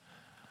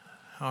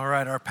All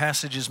right, our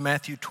passage is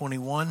Matthew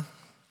 21.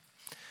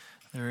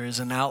 There is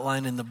an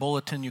outline in the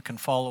bulletin. You can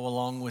follow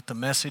along with the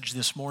message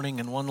this morning.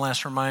 And one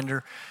last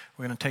reminder,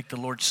 we're going to take the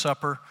Lord's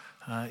Supper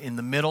in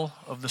the middle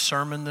of the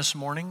sermon this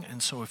morning.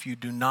 And so if you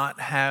do not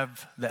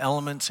have the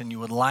elements and you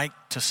would like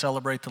to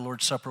celebrate the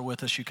Lord's Supper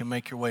with us, you can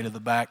make your way to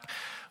the back,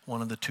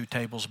 one of the two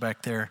tables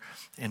back there,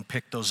 and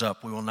pick those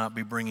up. We will not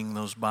be bringing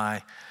those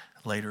by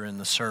later in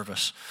the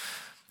service.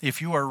 If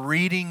you are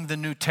reading the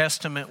New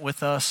Testament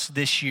with us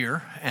this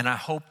year, and I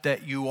hope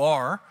that you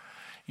are,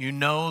 you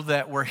know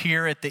that we're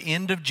here at the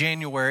end of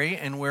January,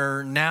 and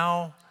we're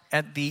now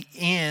at the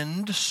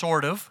end,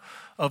 sort of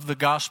the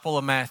Gospel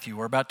of Matthew.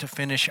 We're about to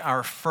finish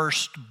our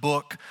first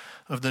book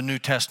of the New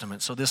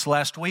Testament. So this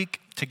last week,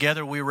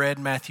 together we read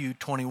Matthew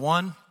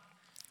 21,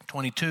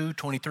 22,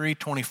 23,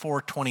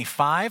 24,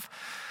 25.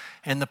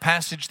 And the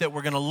passage that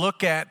we're going to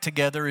look at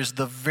together is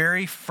the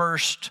very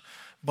first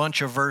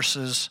bunch of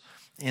verses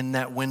in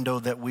that window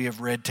that we have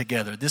read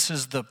together. This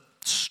is the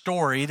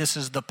story, this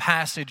is the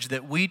passage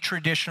that we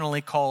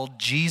traditionally call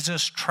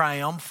Jesus'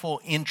 triumphal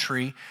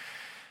entry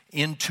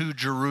into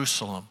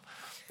Jerusalem.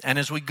 And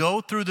as we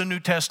go through the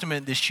New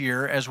Testament this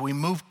year, as we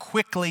move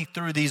quickly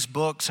through these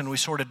books and we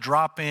sort of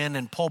drop in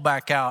and pull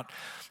back out,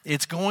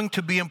 it's going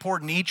to be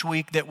important each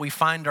week that we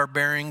find our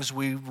bearings,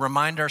 we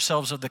remind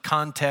ourselves of the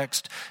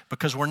context,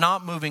 because we're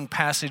not moving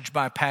passage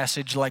by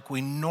passage like we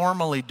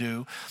normally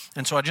do.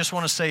 And so I just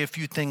want to say a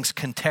few things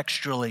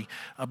contextually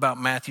about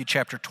Matthew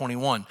chapter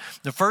 21.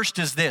 The first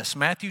is this: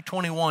 Matthew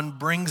 21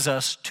 brings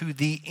us to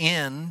the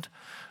end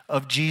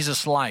of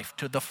Jesus' life,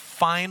 to the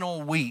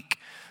final week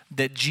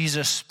that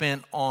Jesus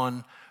spent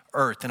on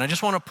earth. And I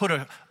just want to put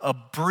a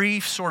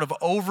brief sort of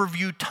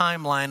overview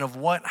timeline of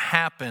what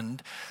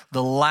happened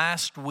the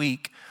last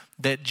week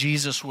that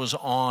Jesus was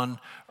on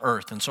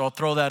earth. And so I'll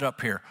throw that up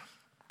here.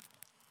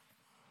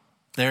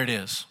 There it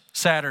is.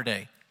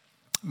 Saturday,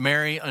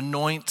 Mary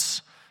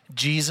anoints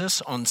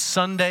Jesus. On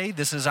Sunday,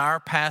 this is our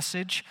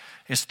passage.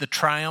 It's the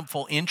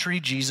triumphal entry.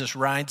 Jesus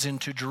rides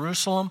into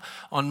Jerusalem.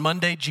 On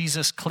Monday,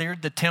 Jesus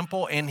cleared the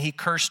temple and he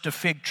cursed a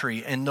fig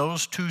tree. And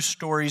those two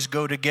stories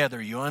go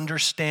together. You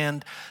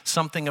understand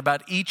something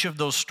about each of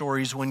those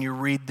stories when you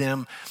read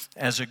them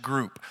as a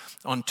group.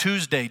 On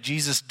Tuesday,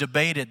 Jesus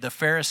debated the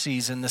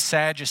Pharisees and the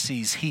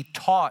Sadducees. He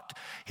taught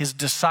his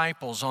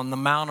disciples on the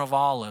Mount of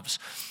Olives.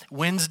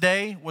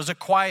 Wednesday was a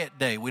quiet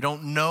day. We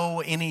don't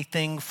know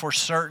anything for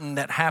certain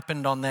that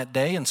happened on that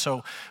day, and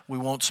so we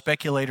won't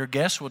speculate or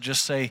guess. We'll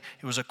just say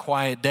it was a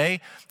quiet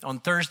day. On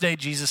Thursday,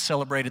 Jesus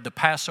celebrated the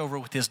Passover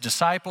with his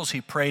disciples.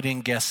 He prayed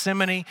in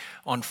Gethsemane.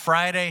 On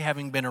Friday,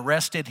 having been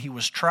arrested, he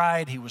was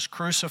tried, he was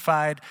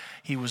crucified,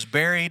 he was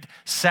buried.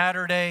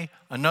 Saturday,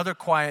 another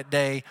quiet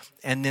day,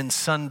 and then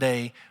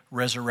Sunday,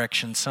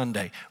 Resurrection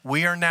Sunday.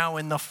 We are now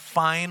in the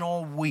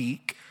final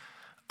week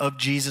of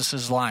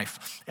Jesus'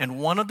 life. And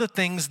one of the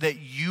things that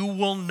you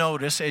will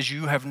notice as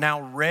you have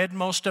now read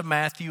most of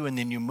Matthew, and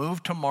then you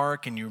move to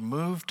Mark, and you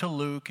move to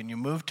Luke, and you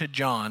move to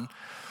John,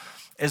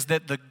 is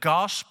that the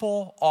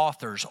gospel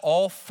authors,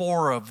 all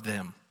four of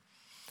them,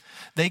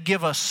 they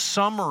give a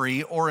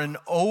summary or an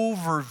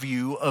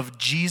overview of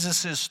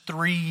Jesus'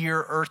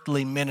 3-year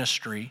earthly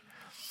ministry.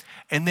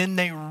 And then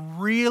they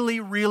really,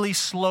 really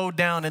slow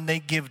down and they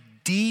give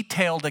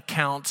detailed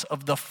accounts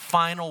of the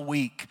final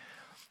week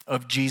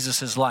of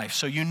Jesus' life.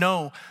 So you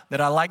know that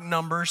I like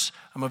numbers.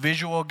 I'm a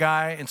visual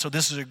guy, and so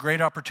this is a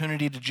great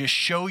opportunity to just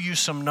show you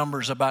some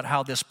numbers about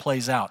how this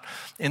plays out.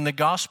 In the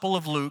Gospel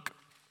of Luke,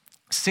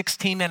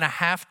 16 and a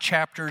half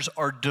chapters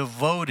are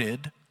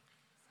devoted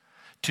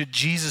to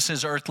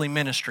Jesus' earthly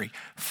ministry.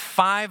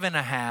 5 and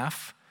a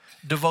half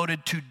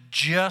devoted to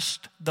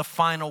just the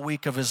final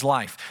week of his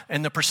life.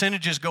 And the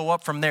percentages go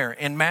up from there.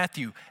 In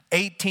Matthew,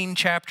 18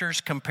 chapters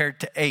compared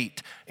to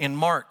 8. In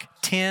Mark,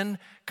 10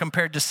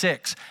 compared to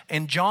 6.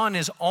 And John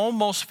is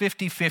almost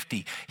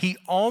 50-50. He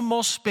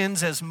almost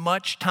spends as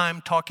much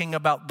time talking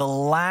about the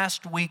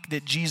last week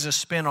that Jesus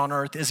spent on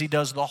earth as he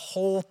does the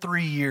whole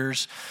 3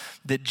 years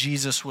that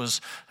Jesus was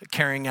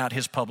carrying out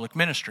his public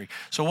ministry.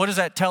 So what does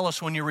that tell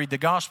us when you read the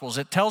Gospels?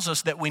 It tells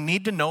us that we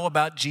need to know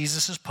about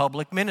Jesus'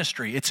 public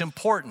ministry. It's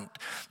important.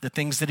 The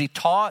things that he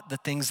taught, the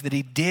things that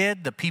he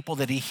did, the people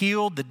that he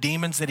healed, the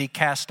demons that he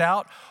cast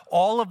out,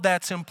 all of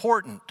that's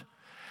important.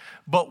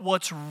 But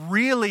what's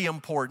really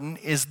important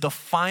is the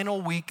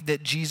final week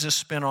that Jesus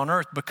spent on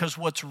earth, because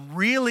what's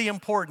really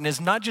important is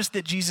not just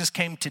that Jesus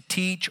came to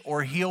teach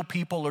or heal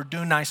people or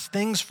do nice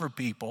things for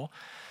people,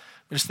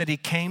 but it's that he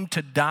came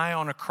to die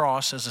on a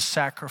cross as a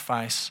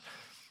sacrifice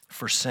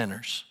for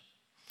sinners.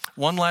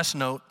 One last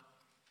note.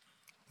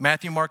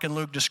 Matthew, Mark, and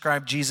Luke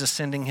describe Jesus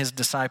sending his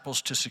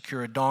disciples to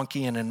secure a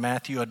donkey, and in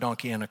Matthew, a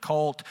donkey and a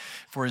colt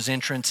for his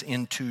entrance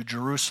into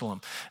Jerusalem.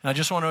 And I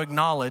just want to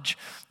acknowledge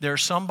there are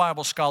some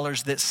Bible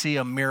scholars that see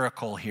a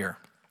miracle here.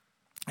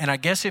 And I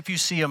guess if you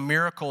see a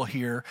miracle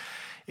here,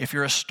 if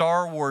you're a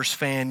Star Wars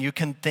fan, you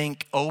can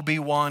think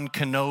Obi-Wan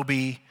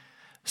Kenobi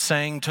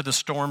saying to the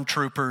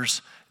stormtroopers,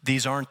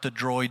 "These aren't the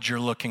droids you're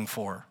looking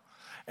for."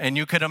 And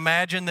you could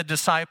imagine the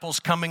disciples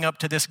coming up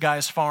to this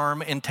guy's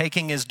farm and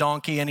taking his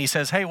donkey, and he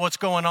says, "Hey, what's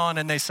going on?"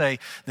 And they say,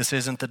 "This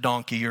isn't the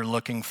donkey you're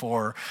looking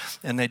for."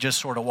 And they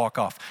just sort of walk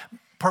off.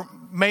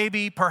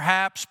 Maybe,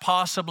 perhaps,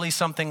 possibly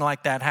something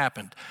like that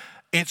happened.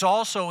 It's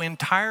also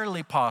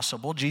entirely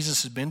possible,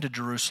 Jesus has been to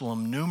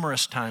Jerusalem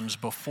numerous times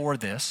before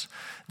this,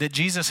 that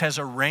Jesus has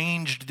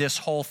arranged this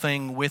whole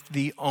thing with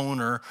the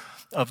owner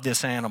of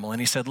this animal.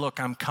 And he said, "Look,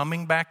 I'm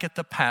coming back at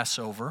the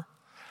Passover.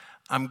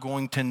 I'm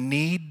going to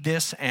need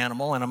this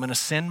animal, and I'm going to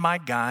send my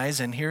guys,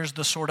 and here's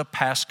the sort of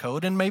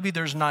passcode." And maybe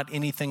there's not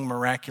anything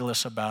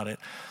miraculous about it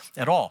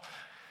at all.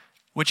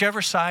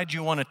 Whichever side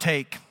you want to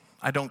take,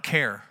 I don't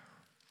care.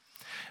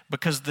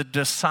 Because the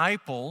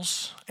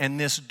disciples and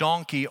this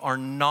donkey are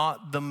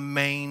not the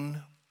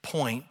main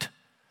point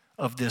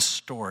of this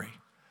story.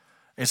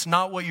 It's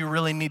not what you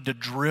really need to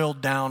drill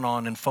down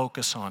on and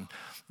focus on.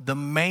 The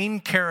main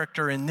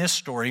character in this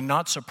story,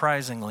 not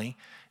surprisingly,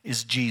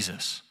 is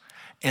Jesus.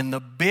 And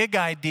the big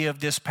idea of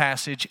this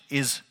passage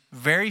is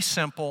very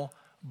simple,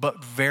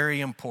 but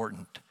very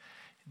important.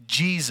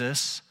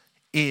 Jesus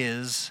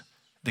is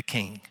the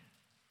King.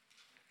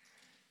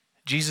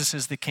 Jesus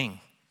is the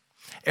King.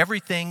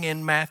 Everything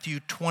in Matthew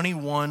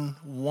 21,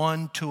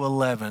 1 to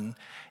 11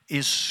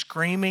 is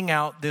screaming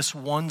out this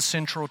one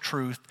central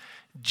truth: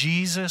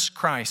 Jesus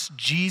Christ,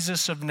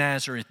 Jesus of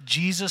Nazareth,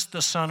 Jesus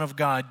the Son of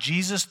God,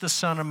 Jesus the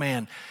Son of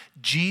Man.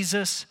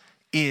 Jesus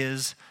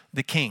is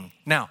the King.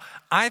 Now,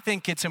 I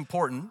think it's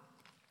important,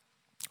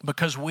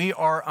 because we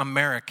are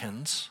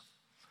Americans,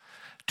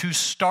 to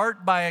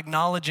start by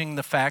acknowledging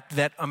the fact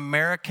that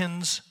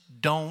Americans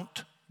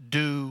don't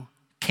do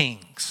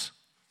kings.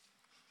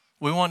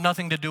 We want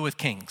nothing to do with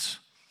kings.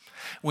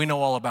 We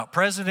know all about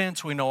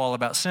presidents, we know all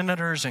about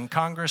senators and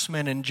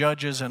congressmen and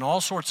judges and all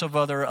sorts of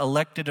other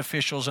elected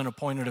officials and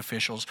appointed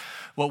officials.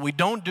 What we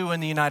don't do in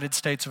the United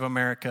States of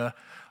America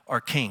are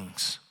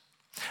kings.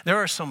 There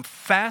are some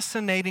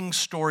fascinating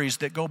stories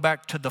that go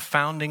back to the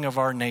founding of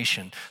our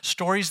nation,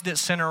 stories that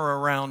center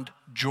around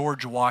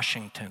George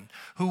Washington,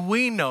 who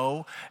we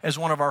know as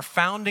one of our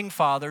founding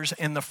fathers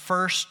and the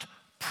first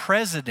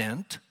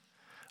president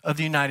of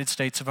the United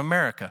States of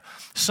America.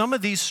 Some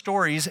of these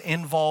stories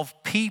involve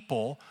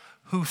people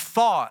who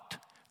thought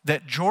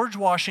that George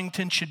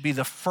Washington should be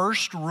the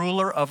first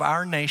ruler of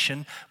our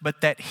nation,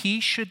 but that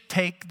he should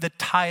take the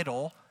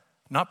title,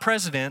 not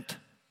president,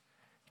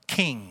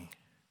 king.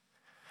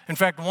 In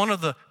fact, one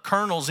of the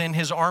colonels in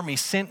his army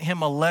sent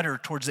him a letter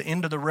towards the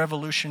end of the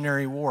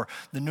Revolutionary War,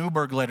 the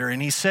Newburgh letter,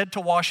 and he said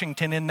to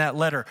Washington in that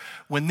letter,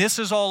 when this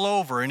is all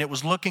over, and it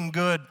was looking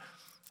good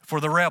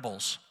for the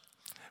rebels,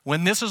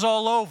 when this is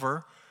all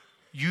over,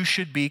 you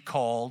should be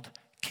called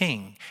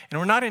king. And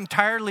we're not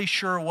entirely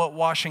sure what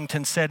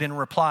Washington said in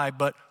reply,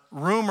 but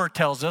rumor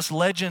tells us,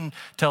 legend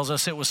tells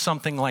us it was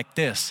something like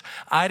this: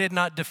 "I did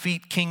not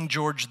defeat King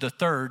George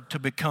III to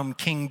become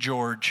King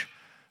George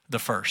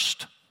I.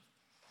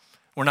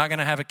 We're not going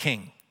to have a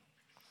king."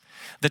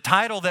 The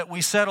title that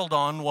we settled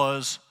on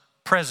was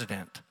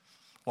president.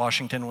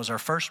 Washington was our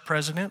first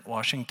president.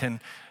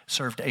 Washington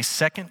served a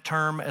second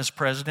term as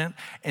president.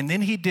 And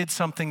then he did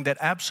something that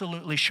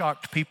absolutely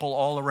shocked people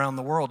all around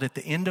the world. At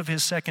the end of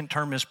his second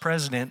term as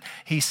president,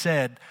 he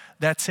said,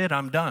 "That's it,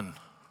 I'm done.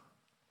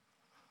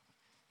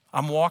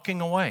 I'm walking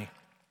away."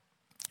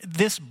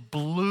 This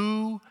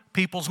blew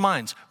people's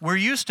minds. We're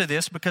used to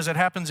this because it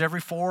happens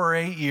every 4 or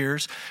 8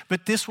 years,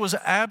 but this was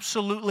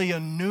absolutely a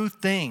new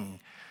thing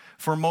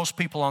for most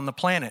people on the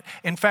planet.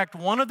 In fact,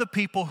 one of the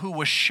people who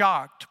was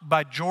shocked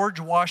by George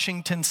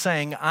Washington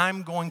saying,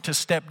 "I'm going to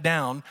step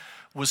down,"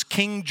 was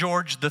King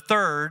George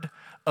III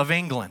of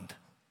England.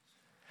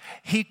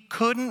 He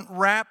couldn't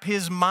wrap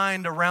his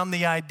mind around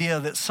the idea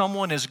that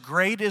someone as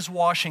great as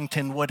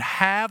Washington would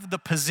have the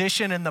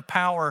position and the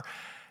power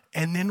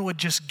and then would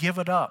just give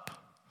it up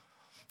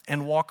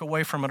and walk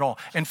away from it all.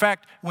 In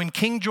fact, when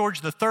King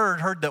George III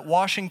heard that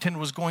Washington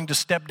was going to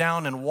step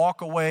down and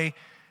walk away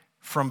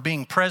from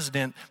being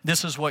president,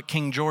 this is what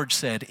King George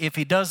said: "If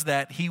he does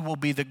that, he will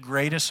be the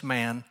greatest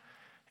man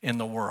in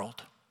the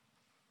world."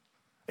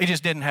 He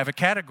just didn't have a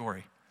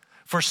category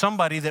for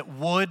somebody that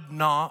would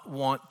not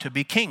want to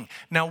be king.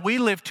 Now, we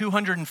live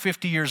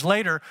 250 years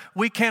later.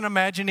 We can't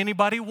imagine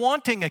anybody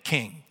wanting a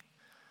king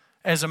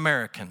as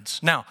Americans.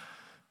 Now,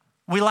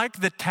 we like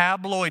the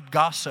tabloid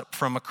gossip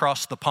from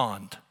across the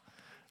pond.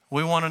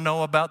 We want to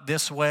know about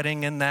this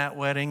wedding and that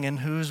wedding and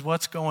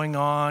what's going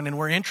on, and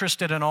we're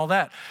interested in all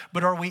that.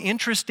 But are we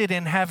interested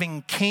in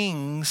having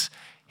kings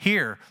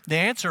here? The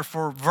answer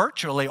for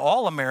virtually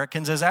all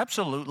Americans is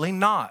absolutely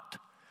not.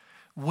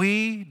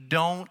 We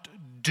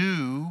don't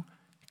do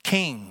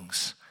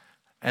kings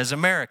as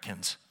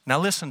Americans. Now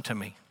listen to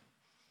me.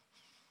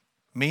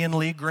 Me and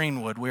Lee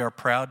Greenwood, we are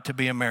proud to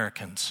be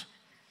Americans.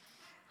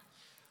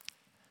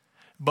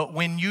 But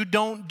when you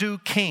don't do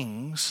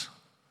kings,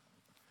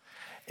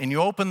 and you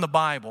open the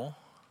Bible,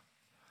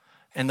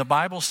 and the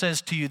Bible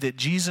says to you that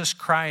Jesus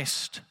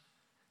Christ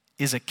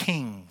is a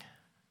king,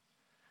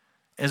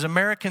 as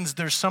Americans,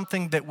 there's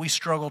something that we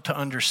struggle to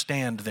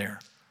understand there.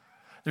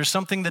 There's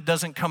something that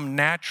doesn't come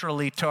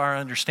naturally to our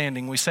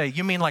understanding. We say,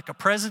 you mean like a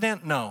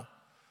president? No.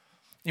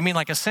 You mean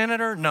like a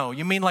senator? No.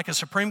 You mean like a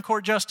Supreme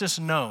Court justice?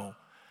 No.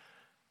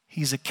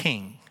 He's a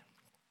king.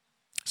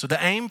 So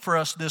the aim for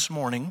us this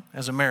morning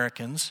as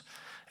Americans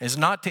is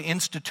not to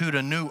institute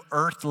a new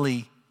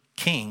earthly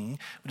king,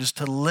 but is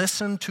to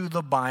listen to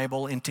the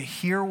Bible and to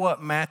hear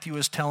what Matthew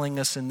is telling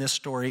us in this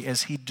story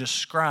as he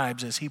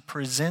describes, as he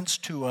presents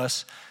to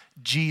us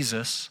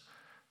Jesus,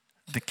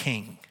 the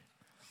king.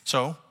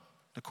 So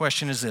the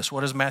question is this: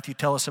 what does Matthew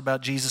tell us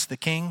about Jesus the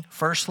king?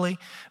 Firstly,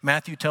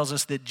 Matthew tells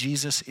us that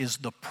Jesus is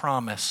the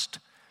promised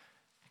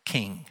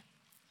king.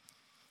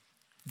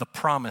 The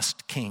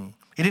promised king.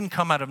 He didn't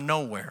come out of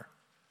nowhere.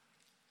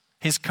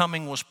 His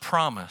coming was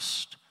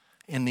promised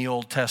in the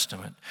Old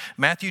Testament.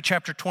 Matthew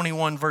chapter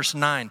 21, verse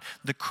 9.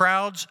 The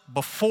crowds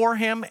before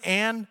him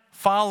and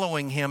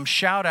following him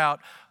shout out,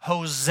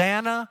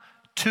 Hosanna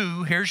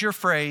to, here's your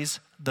phrase,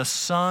 the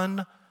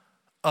Son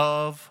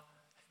of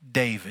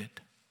David.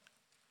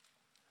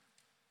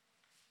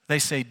 They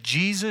say,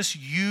 Jesus,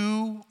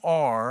 you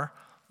are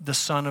the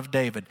Son of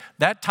David.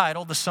 That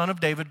title, the Son of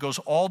David, goes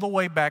all the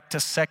way back to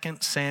 2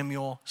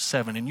 Samuel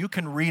 7, and you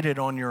can read it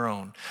on your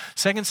own.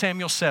 2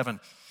 Samuel 7,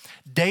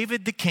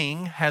 David the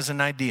king has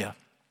an idea.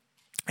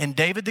 And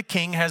David the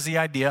king has the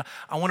idea,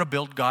 I want to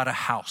build God a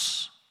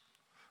house.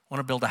 I want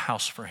to build a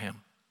house for him.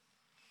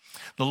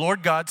 The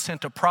Lord God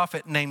sent a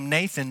prophet named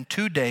Nathan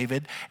to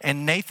David,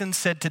 and Nathan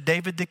said to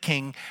David the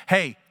king,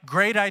 hey,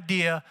 great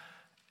idea,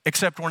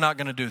 except we're not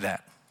going to do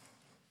that.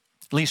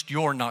 At least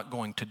you're not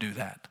going to do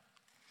that.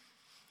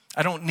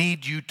 I don't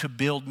need you to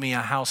build me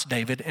a house,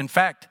 David. In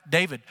fact,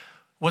 David,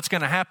 what's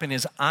going to happen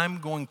is I'm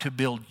going to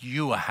build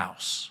you a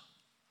house.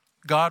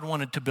 God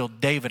wanted to build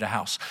David a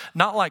house.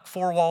 Not like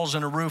 4 walls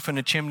and a roof and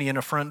a chimney and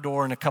a front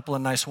door and a couple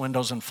of nice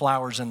windows and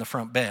flowers in the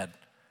front bed,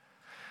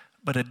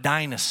 but a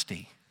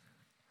dynasty,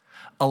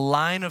 a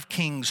line of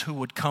kings who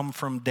would come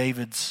from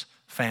David's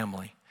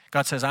family.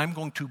 God says, I'm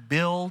going to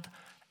build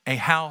a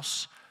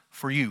house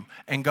for you.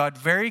 And God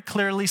very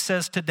clearly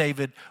says to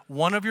David,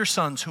 one of your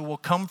sons who will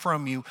come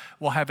from you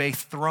will have a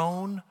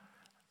throne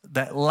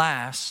that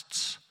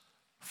lasts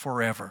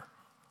forever.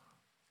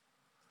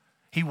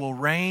 He will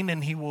reign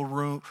and he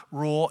will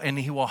rule, and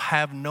he will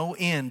have no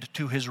end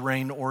to his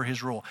reign or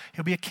his rule.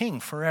 He'll be a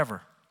king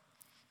forever.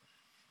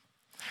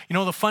 You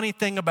know the funny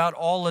thing about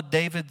all of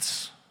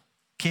David's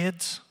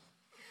kids?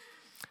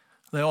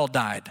 They all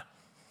died.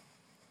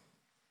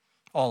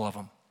 All of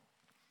them.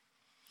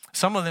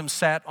 Some of them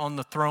sat on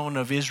the throne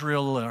of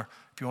Israel, or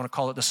if you want to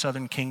call it the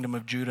southern kingdom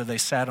of Judah, they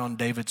sat on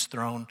David's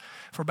throne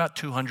for about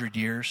 200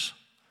 years.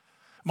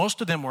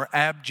 Most of them were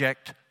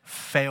abject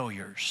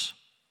failures.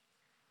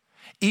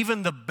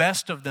 Even the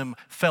best of them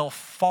fell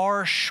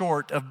far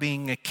short of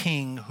being a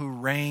king who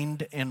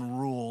reigned and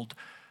ruled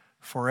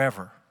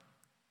forever.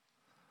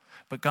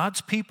 But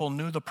God's people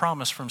knew the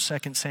promise from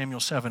 2 Samuel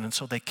 7, and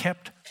so they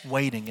kept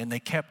waiting and they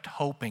kept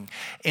hoping.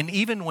 And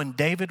even when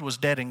David was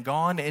dead and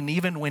gone, and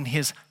even when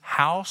his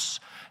house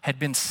had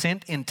been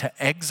sent into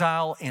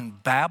exile in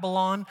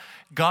Babylon,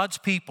 God's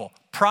people,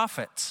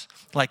 prophets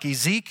like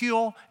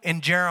Ezekiel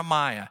and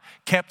Jeremiah,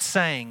 kept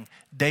saying,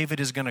 David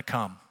is going to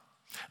come.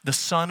 The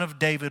Son of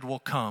David will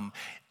come.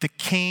 The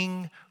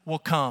King will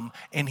come,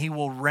 and he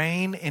will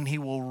reign and he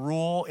will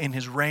rule, and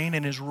his reign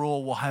and his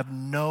rule will have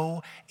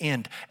no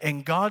end.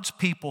 And God's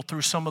people,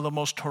 through some of the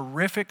most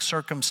horrific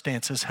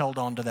circumstances, held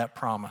on to that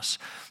promise.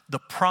 The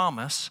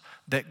promise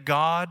that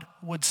God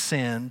would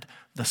send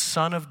the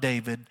Son of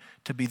David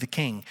to be the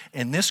king.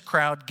 And this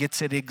crowd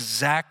gets it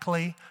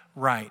exactly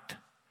right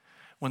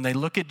when they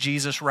look at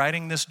Jesus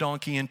riding this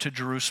donkey into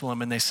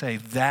Jerusalem and they say,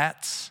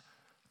 that's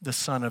the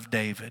Son of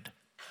David.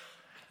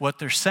 What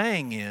they're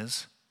saying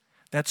is,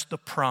 that's the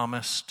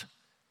promised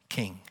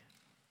king.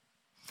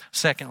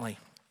 Secondly,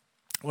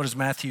 what does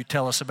Matthew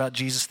tell us about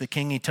Jesus the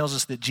king? He tells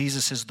us that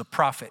Jesus is the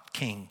prophet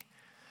king.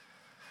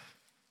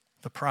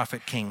 The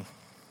prophet king.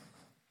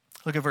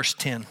 Look at verse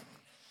 10.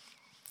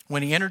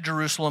 When he entered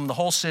Jerusalem, the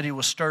whole city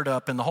was stirred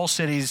up, and the whole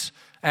city's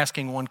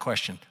asking one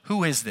question: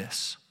 who is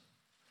this?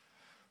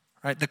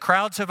 Right? The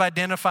crowds have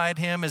identified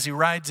him as he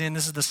rides in.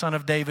 This is the Son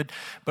of David.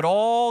 But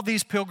all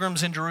these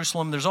pilgrims in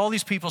Jerusalem, there's all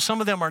these people. Some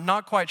of them are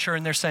not quite sure,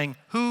 and they're saying,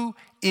 who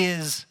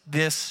is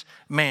this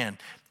man?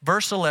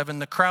 Verse 11,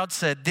 the crowd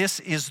said, this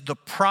is the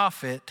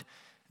prophet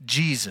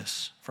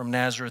Jesus from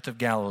Nazareth of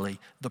Galilee.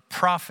 The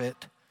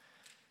prophet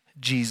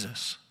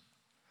Jesus.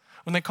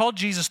 When they call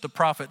Jesus the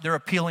prophet, they're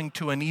appealing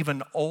to an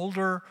even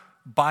older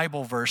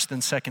Bible verse than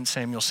 2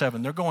 Samuel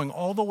 7. They're going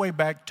all the way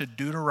back to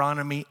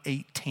Deuteronomy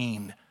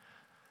 18.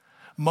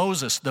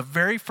 Moses, the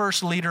very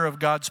first leader of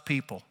God's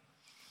people,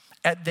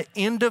 at the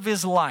end of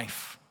his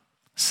life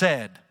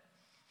said,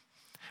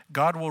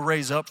 God will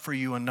raise up for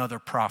you another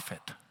prophet.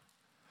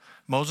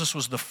 Moses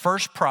was the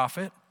first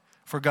prophet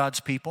for God's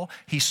people.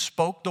 He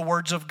spoke the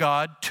words of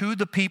God to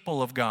the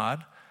people of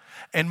God.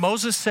 And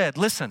Moses said,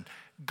 listen,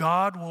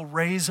 God will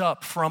raise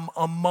up from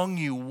among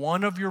you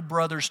one of your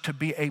brothers to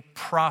be a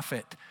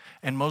prophet.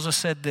 And Moses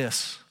said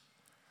this,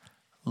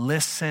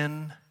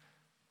 listen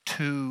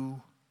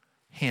to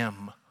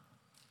him.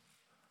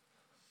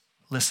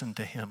 listen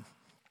to him.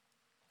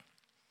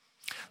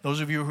 Those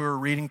of you who are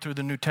reading through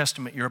the New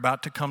Testament, you're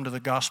about to come to the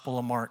Gospel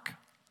of Mark.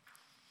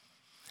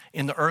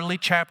 In the early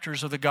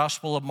chapters of the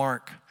Gospel of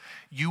Mark,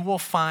 you will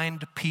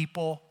find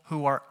people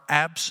who are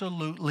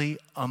absolutely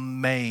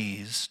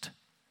amazed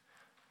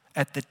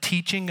at the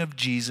teaching of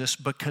Jesus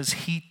because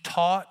he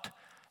taught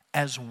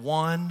as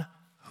one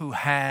who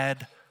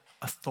had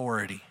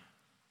authority.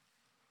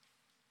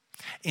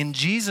 In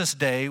Jesus'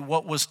 day,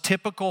 what was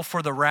typical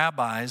for the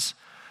rabbis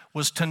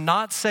was to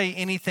not say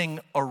anything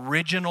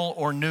original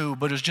or new,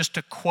 but it was just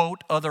to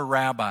quote other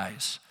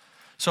rabbis.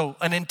 So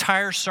an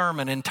entire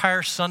sermon, an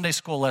entire Sunday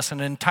school lesson,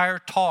 an entire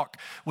talk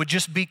would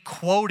just be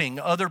quoting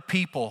other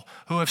people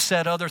who have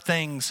said other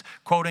things,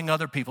 quoting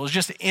other people. It's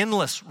just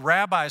endless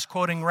rabbis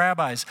quoting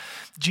rabbis.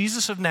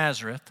 Jesus of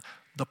Nazareth,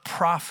 the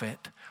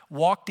prophet,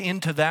 walked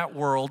into that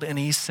world and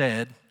he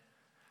said,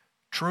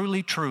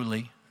 "Truly,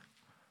 truly,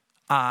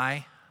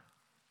 I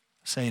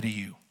say to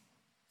you."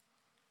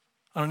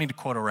 I don't need to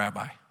quote a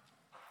rabbi.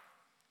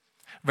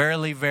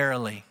 "Verily,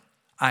 verily,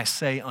 I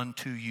say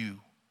unto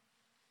you."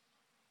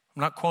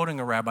 I'm not quoting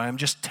a rabbi. I'm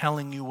just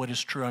telling you what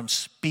is true. I'm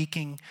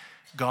speaking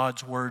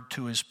God's word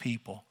to his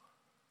people.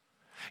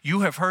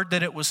 "You have heard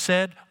that it was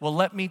said, well,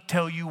 let me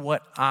tell you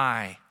what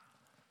I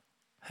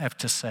have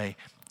to say."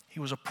 He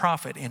was a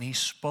prophet and he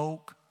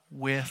spoke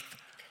with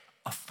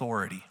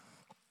authority.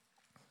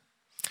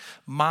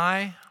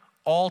 My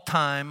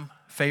all-time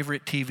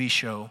favorite TV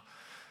show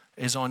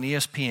is on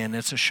ESPN.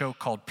 It's a show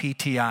called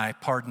PTI,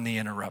 Pardon the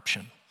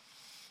Interruption.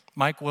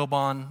 Mike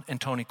Wilbon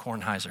and Tony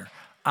Kornheiser.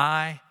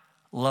 I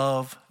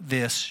love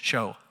this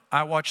show.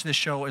 I watch this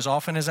show as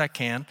often as I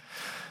can.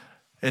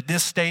 At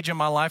this stage in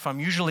my life,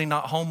 I'm usually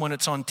not home when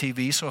it's on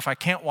TV, so if I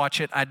can't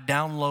watch it, I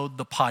download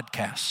the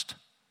podcast.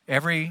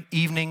 Every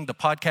evening, the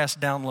podcast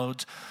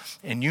downloads,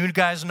 and you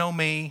guys know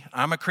me.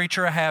 I'm a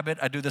creature of habit.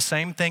 I do the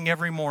same thing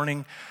every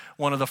morning.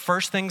 One of the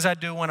first things I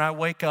do when I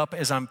wake up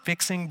as I'm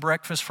fixing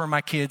breakfast for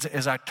my kids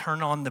is I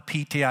turn on the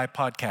PTI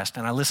podcast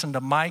and I listen to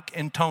Mike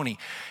and Tony.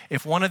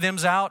 If one of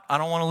them's out, I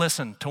don't want to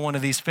listen to one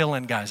of these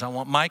fill-in guys. I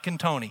want Mike and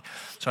Tony.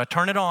 So I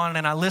turn it on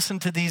and I listen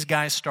to these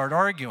guys start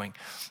arguing.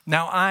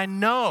 Now I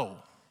know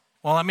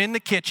while I'm in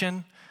the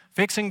kitchen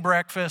fixing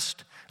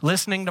breakfast,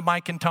 listening to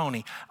Mike and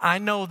Tony, I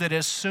know that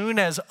as soon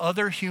as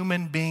other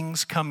human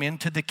beings come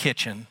into the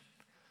kitchen,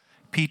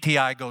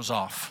 PTI goes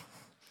off.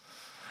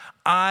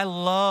 I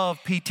love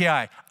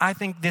PTI. I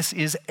think this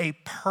is a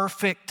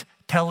perfect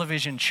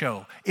television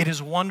show. It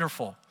is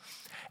wonderful.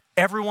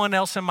 Everyone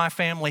else in my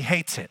family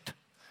hates it.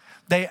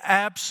 They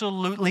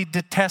absolutely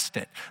detest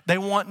it. They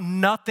want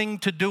nothing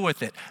to do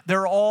with it.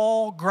 They're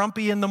all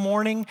grumpy in the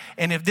morning,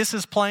 and if this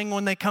is playing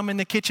when they come in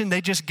the kitchen,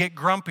 they just get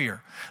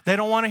grumpier. They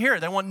don't want to hear it.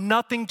 They want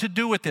nothing to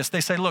do with this.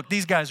 They say, look,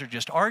 these guys are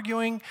just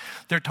arguing.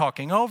 They're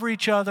talking over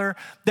each other.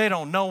 They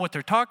don't know what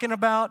they're talking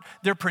about.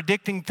 They're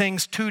predicting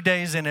things 2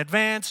 days in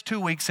advance,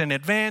 2 weeks in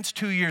advance,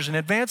 2 years in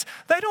advance.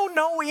 They don't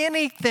know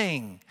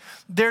anything.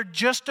 They're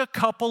just a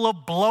couple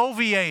of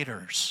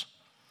bloviators.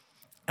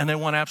 And they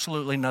want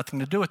absolutely nothing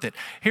to do with it.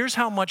 Here's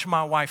how much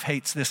my wife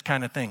hates this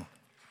kind of thing.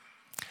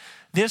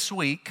 This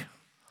week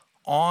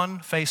on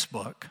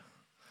Facebook,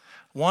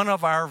 one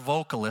of our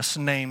vocalists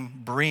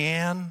named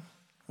Brianne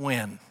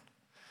Wynn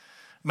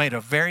made a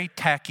very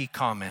tacky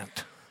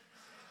comment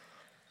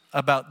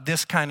about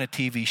this kind of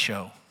TV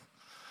show.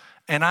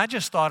 And I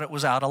just thought it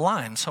was out of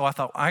line. So I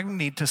thought, I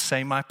need to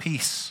say my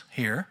piece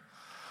here.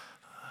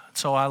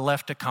 So I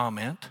left a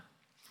comment.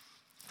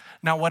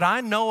 Now, what I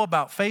know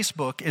about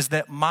Facebook is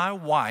that my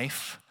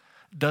wife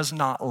does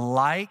not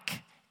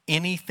like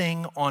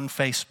anything on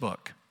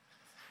Facebook.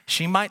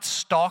 She might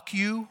stalk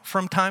you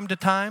from time to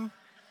time.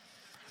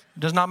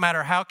 It does not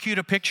matter how cute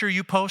a picture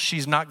you post,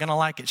 she's not going to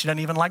like it. She doesn't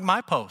even like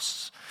my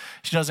posts.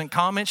 She doesn't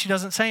comment, she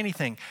doesn't say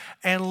anything.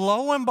 And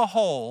lo and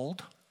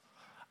behold,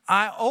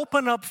 I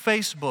open up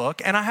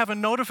Facebook and I have a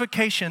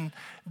notification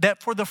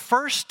that for the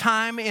first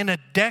time in a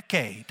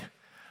decade,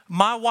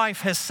 my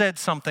wife has said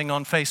something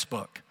on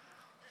Facebook.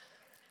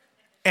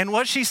 And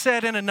what she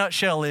said in a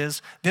nutshell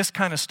is, this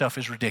kind of stuff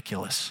is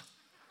ridiculous.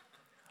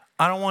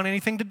 I don't want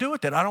anything to do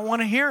with it. I don't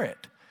want to hear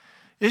it.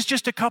 It's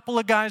just a couple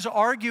of guys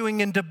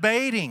arguing and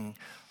debating.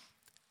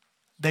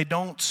 They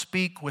don't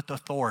speak with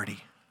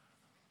authority.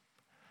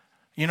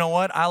 You know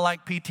what? I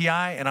like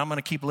PTI, and I'm going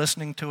to keep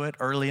listening to it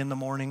early in the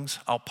mornings.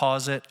 I'll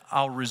pause it.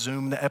 I'll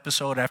resume the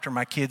episode after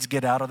my kids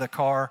get out of the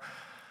car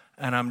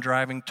and I'm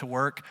driving to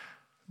work.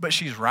 But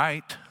she's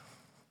right.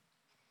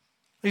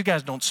 These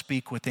guys don't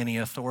speak with any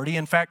authority.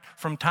 In fact,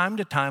 from time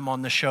to time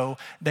on the show,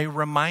 they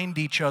remind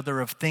each other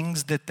of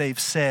things that they've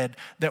said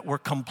that were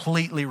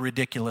completely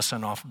ridiculous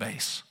and off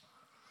base.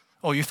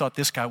 Oh, you thought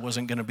this guy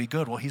wasn't going to be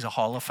good. Well, he's a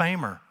Hall of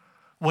Famer.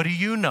 What do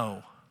you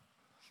know?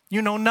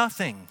 You know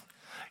nothing.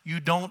 You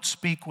don't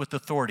speak with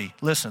authority.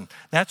 Listen,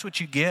 that's what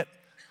you get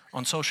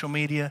on social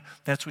media.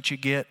 That's what you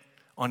get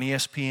on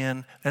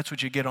ESPN. That's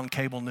what you get on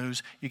cable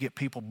news. You get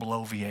people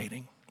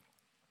bloviating.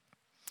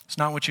 It's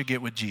not what you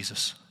get with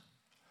Jesus.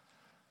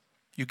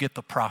 You get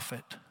the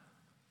prophet.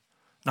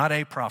 Not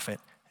a prophet,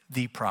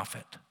 the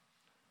prophet.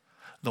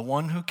 The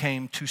one who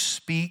came to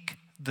speak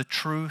the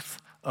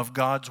truth of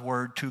God's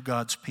word to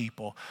God's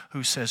people,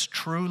 who says,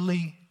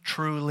 truly,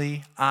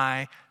 truly,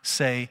 I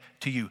say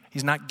to you.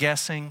 He's not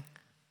guessing.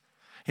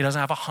 He doesn't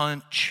have a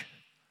hunch.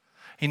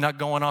 He's not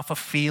going off a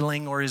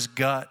feeling or his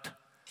gut,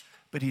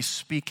 but he's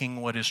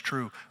speaking what is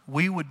true.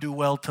 We would do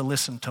well to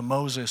listen to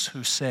Moses,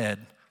 who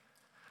said,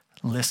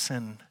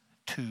 listen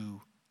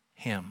to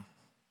him.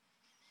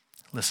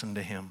 Listen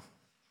to him.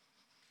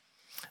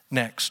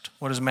 Next,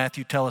 what does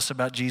Matthew tell us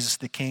about Jesus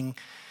the King?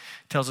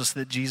 He tells us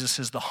that Jesus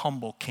is the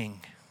humble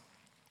King.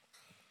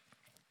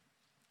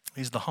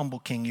 He's the humble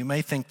King. You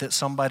may think that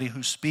somebody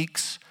who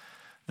speaks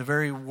the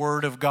very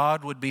word of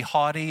God would be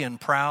haughty and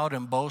proud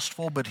and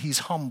boastful, but he's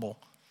humble.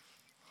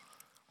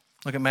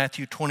 Look at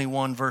Matthew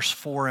 21, verse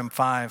 4 and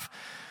 5.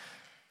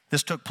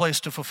 This took place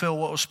to fulfill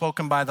what was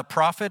spoken by the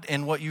prophet,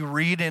 and what you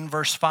read in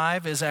verse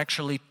 5 is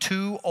actually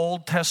two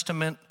Old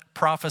Testament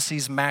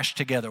prophecies mashed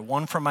together,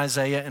 one from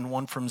Isaiah and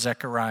one from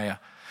Zechariah.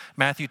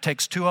 Matthew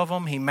takes two of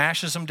them, he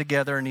mashes them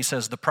together, and he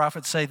says, the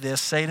prophets say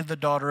this, say to the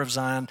daughter of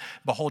Zion,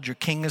 behold, your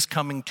king is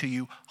coming to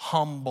you,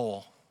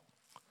 humble.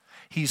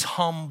 He's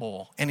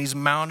humble, and he's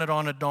mounted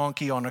on a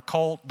donkey, on a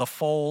colt, the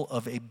foal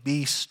of a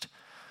beast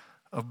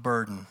of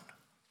burden.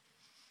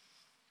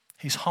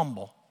 He's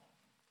humble.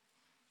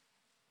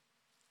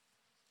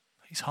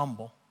 He's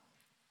humble.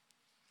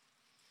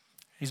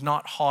 He's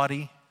not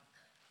haughty.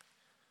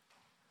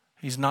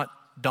 He's not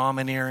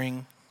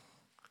domineering.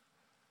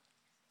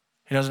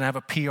 He doesn't have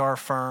a PR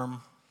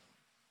firm.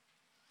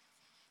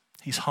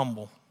 He's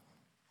humble.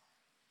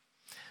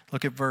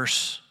 Look at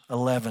verse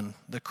 11.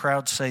 The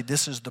crowd say,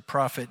 this is the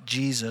prophet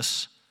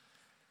Jesus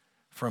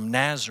from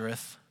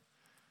Nazareth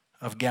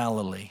of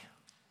Galilee.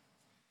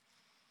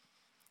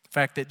 The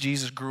fact that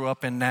Jesus grew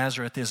up in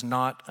Nazareth is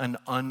not an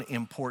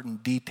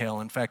unimportant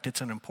detail. In fact,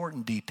 it's an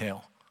important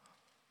detail.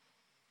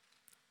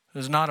 It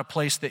is not a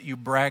place that you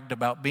bragged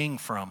about being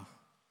from.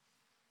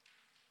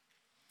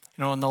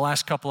 You know, in the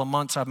last couple of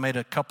months, I've made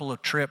a couple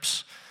of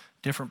trips,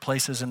 different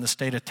places in the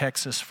state of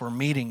Texas for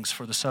meetings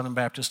for the Southern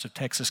Baptist of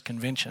Texas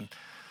Convention.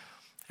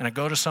 And I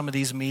go to some of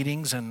these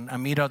meetings and I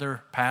meet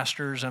other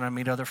pastors and I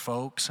meet other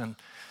folks. And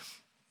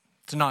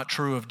it's not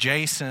true of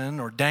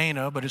Jason or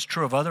Dana, but it's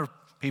true of other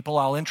people.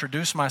 I'll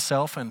introduce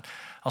myself and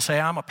I'll say,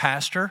 I'm a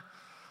pastor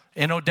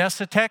in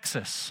Odessa,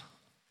 Texas.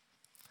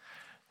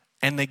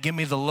 And they give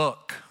me the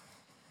look.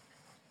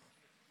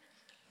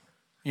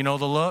 You know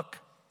the look?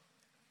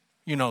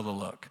 You know the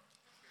look.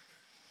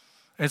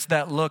 It's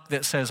that look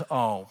that says,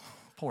 oh,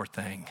 poor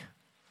thing.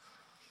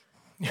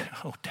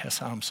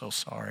 Odessa, I'm so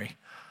sorry.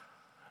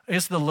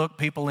 It's the look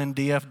people in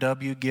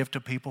DFW give to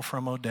people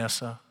from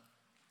Odessa.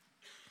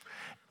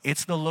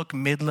 It's the look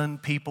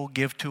Midland people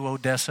give to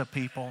Odessa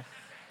people.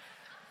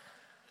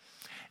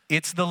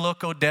 It's the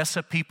look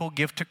Odessa people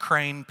give to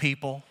Crane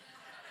people.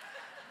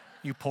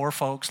 You poor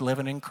folks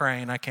living in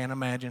Crane, I can't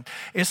imagine.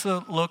 It's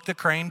the look the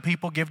Crane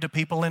people give to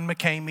people in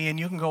McCamey, and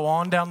you can go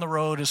on down the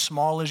road as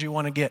small as you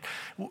want to get.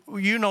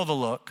 You know the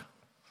look.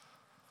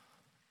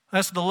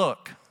 That's the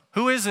look.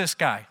 Who is this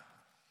guy?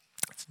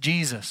 It's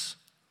Jesus,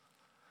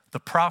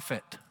 the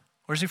prophet.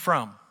 Where's he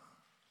from?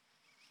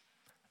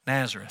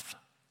 Nazareth.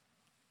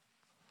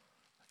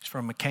 He's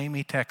from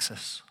McCamey,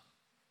 Texas.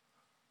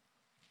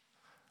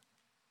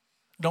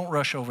 Don't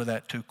rush over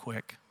that too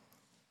quick.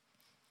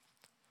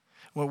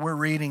 What we're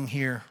reading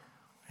here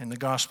in the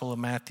Gospel of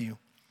Matthew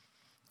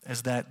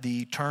is that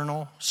the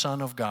eternal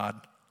Son of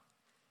God,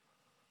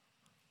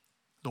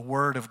 the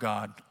Word of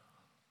God,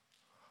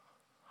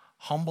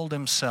 humbled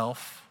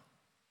himself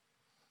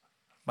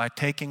by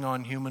taking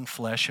on human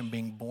flesh and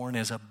being born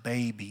as a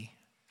baby,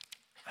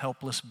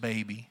 helpless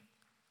baby.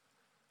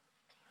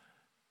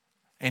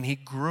 And he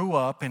grew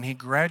up and he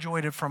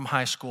graduated from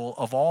high school,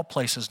 of all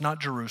places, not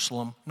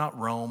Jerusalem, not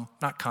Rome,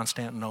 not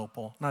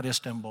Constantinople, not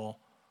Istanbul,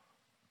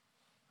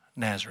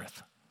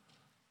 Nazareth.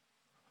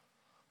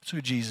 That's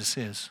who Jesus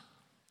is.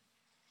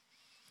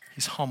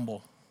 He's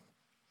humble.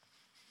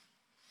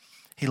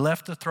 He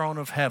left the throne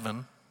of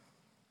heaven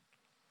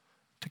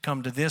to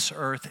come to this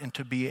earth and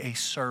to be a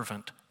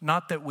servant.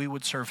 Not that we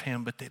would serve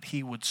him, but that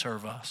he would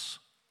serve us.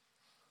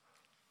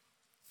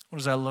 What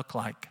does that look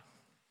like?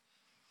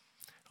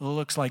 It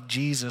looks like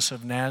Jesus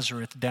of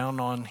Nazareth down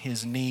on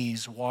his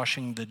knees,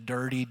 washing the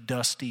dirty,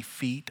 dusty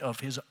feet of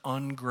his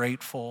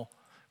ungrateful,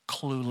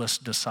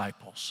 clueless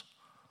disciples.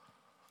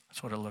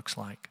 That's what it looks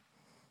like.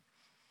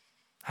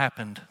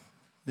 Happened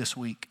this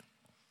week.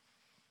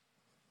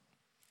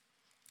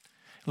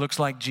 It looks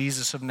like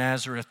Jesus of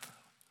Nazareth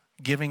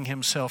giving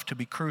himself to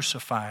be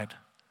crucified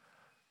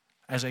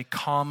as a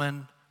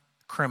common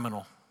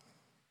criminal.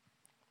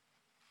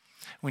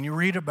 When you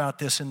read about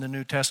this in the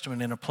New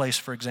Testament in a place,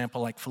 for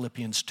example, like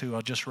Philippians 2,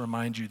 I'll just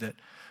remind you that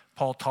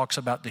Paul talks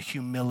about the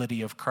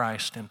humility of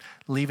Christ and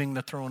leaving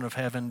the throne of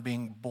heaven,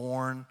 being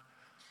born,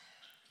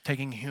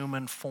 taking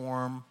human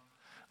form,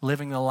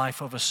 living the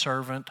life of a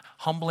servant,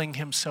 humbling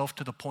himself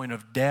to the point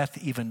of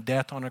death, even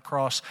death on a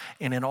cross.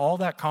 And in all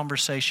that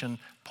conversation,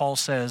 Paul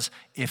says,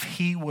 if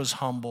he was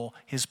humble,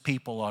 his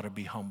people ought to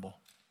be humble.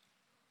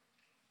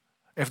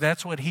 If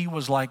that's what he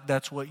was like,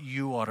 that's what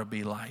you ought to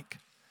be like.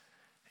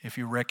 if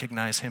you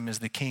recognize him as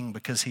the king,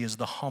 because he is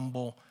the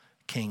humble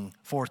king.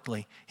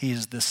 Fourthly, he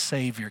is the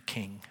Savior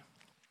King.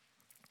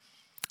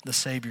 The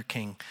Savior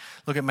King.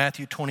 Look at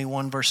Matthew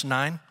 21, verse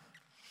 9.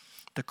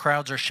 The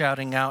crowds are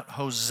shouting out,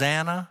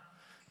 Hosanna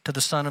to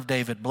the Son of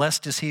David.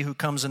 Blessed is he who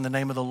comes in the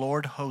name of the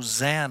Lord.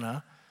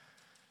 Hosanna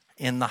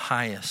in the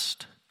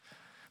highest.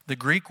 The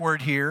Greek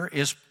word here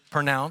is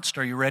pronounced,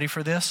 are you ready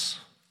for this?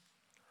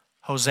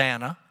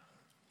 Hosanna.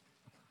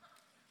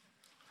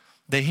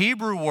 The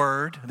Hebrew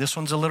word, this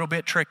one's a little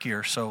bit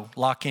trickier, so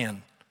lock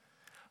in.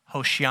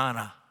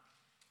 Hoshiana.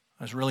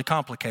 That's really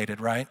complicated,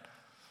 right?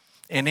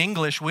 In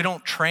English, we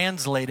don't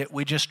translate it,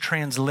 we just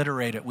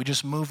transliterate it. We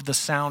just move the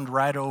sound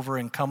right over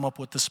and come up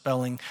with the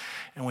spelling,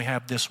 and we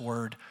have this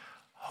word,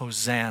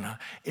 Hosanna.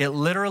 It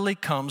literally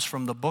comes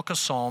from the book of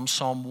Psalms,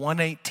 Psalm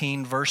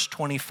 118, verse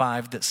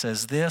 25, that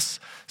says this,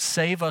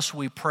 save us,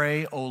 we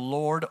pray, O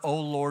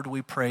Lord,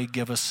 we pray,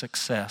 give us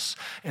success.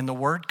 And the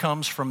word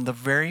comes from the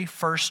very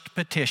first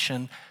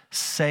petition,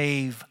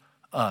 save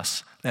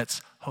us.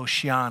 That's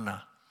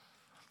Hoshiana.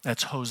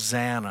 That's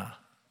Hosanna.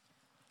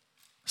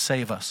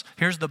 Save us.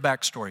 Here's the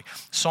backstory.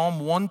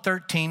 Psalm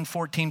 113,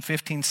 14,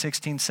 15,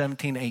 16,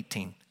 17,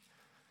 18.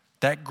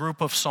 That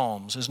group of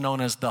psalms is known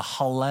as the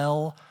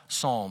Hallel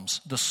Psalms,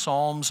 the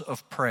Psalms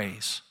of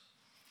Praise.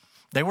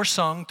 They were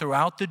sung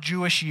throughout the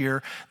Jewish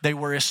year. They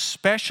were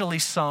especially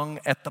sung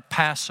at the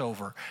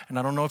Passover. And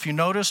I don't know if you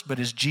noticed, but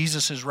as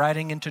Jesus is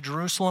riding into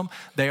Jerusalem,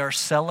 they are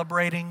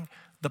celebrating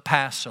the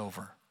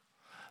Passover.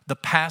 The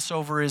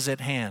Passover is at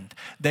hand.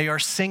 They are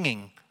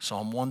singing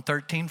Psalm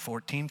 113,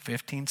 14,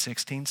 15,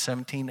 16,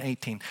 17,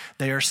 18.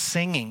 They are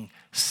singing,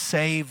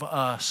 save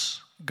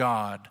us,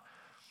 God,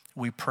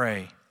 we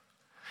pray.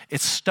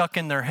 It's stuck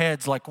in their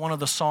heads like one of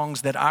the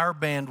songs that our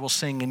band will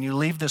sing, and you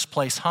leave this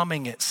place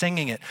humming it,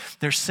 singing it.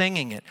 They're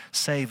singing it.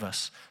 Save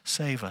us,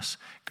 save us.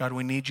 God,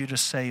 we need you to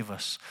save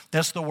us.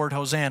 That's the word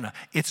Hosanna.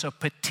 It's a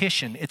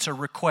petition. It's a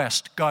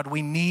request. God,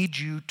 we need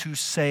you to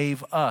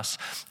save us.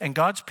 And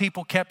God's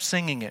people kept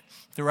singing it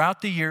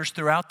throughout the years,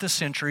 throughout the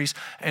centuries,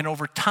 and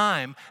over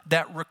time,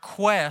 that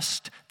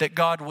request that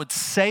God would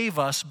save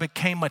us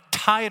became a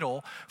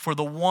title for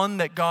the one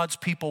that God's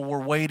people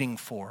were waiting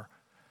for,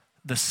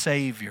 the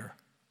Savior.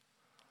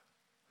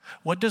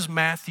 What does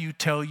Matthew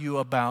tell you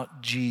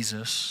about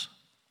Jesus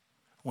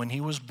when he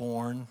was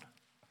born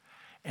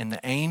and the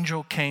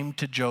angel came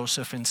to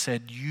Joseph and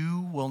said,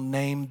 you will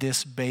name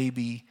this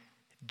baby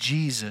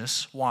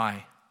Jesus?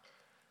 Why?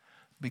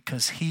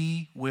 Because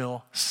he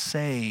will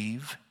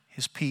save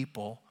his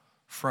people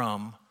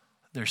from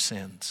their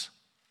sins.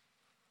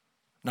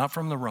 Not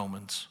from the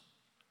Romans,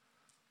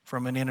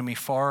 from an enemy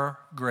far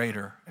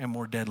greater and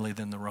more deadly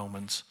than the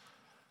Romans,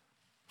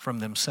 from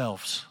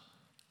themselves.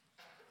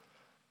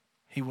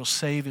 He will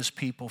save his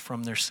people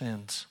from their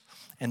sins.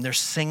 And they're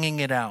singing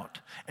it out.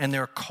 And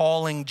they're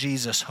calling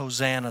Jesus,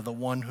 Hosanna, the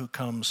one who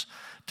comes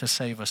to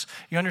save us.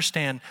 You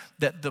understand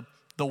that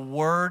the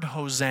word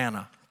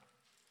Hosanna,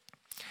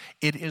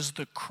 it is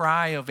the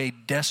cry of a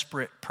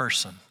desperate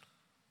person.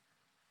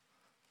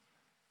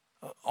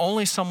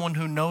 Only someone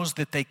who knows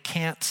that they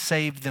can't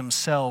save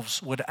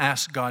themselves would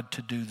ask God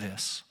to do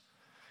this.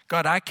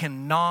 God, I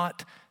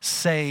cannot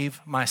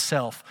save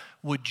myself.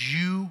 Would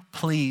you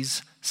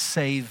please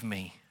save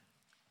me?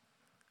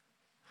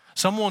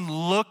 Someone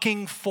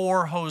looking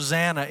for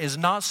Hosanna is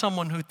not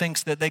someone who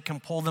thinks that they can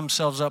pull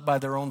themselves up by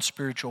their own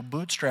spiritual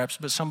bootstraps,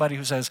 but somebody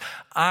who says,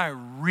 I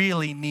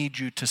really need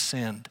you to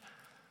send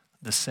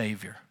the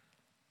Savior.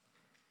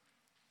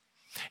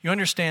 You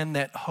understand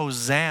that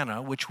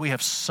Hosanna, which we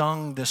have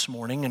sung this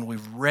morning and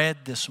we've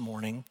read this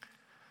morning,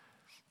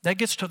 that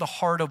gets to the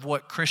heart of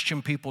what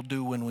Christian people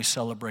do when we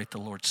celebrate the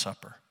Lord's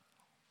Supper.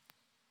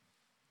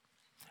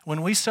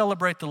 When we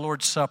celebrate the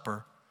Lord's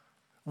Supper,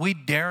 we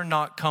dare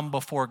not come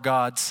before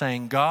God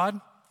saying,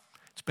 God,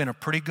 it's been a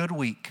pretty good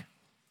week.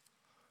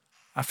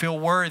 I feel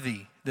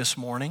worthy this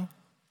morning.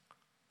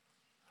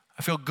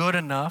 I feel good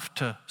enough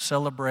to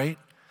celebrate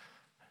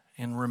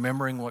in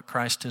remembering what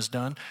Christ has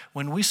done.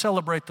 When we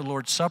celebrate the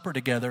Lord's Supper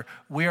together,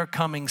 we are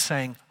coming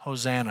saying,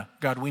 Hosanna,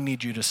 God, we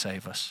need you to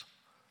save us.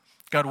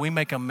 God, we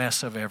make a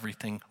mess of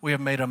everything. We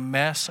have made a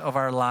mess of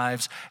our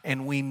lives,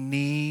 and we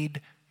need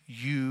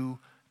you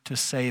to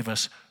save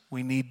us.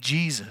 We need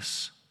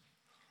Jesus,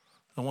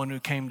 the one who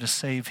came to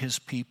save his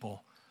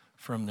people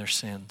from their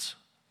sins.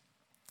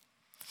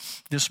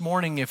 This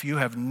morning, if you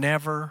have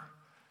never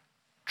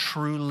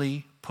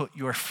truly put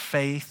your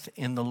faith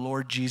in the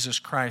Lord Jesus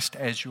Christ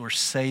as your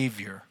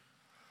Savior,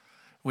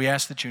 we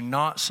ask that you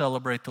not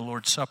celebrate the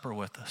Lord's Supper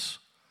with us.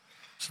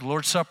 So the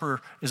Lord's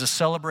Supper is a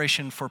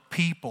celebration for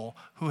people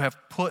who have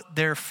put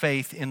their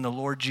faith in the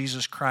Lord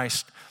Jesus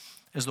Christ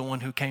as the one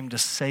who came to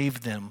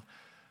save them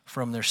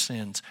from their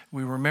sins.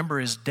 We remember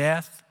his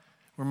death.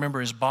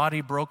 Remember his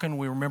body broken.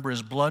 We remember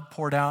his blood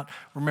poured out.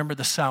 Remember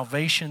the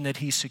salvation that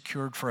he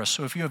secured for us.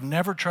 So if you have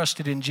never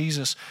trusted in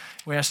Jesus,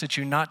 we ask that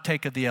you not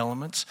take of the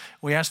elements.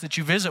 We ask that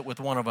you visit with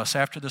one of us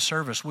after the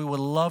service. We would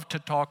love to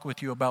talk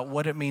with you about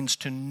what it means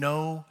to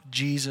know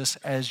Jesus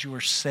as your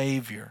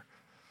Savior.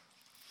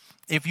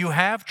 If you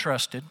have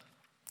trusted,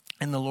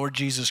 in the Lord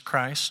Jesus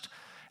Christ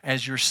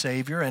as your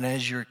Savior and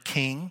as your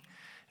King,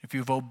 if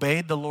you've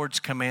obeyed the Lord's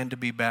command to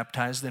be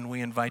baptized, then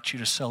we invite you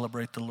to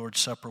celebrate the Lord's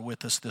Supper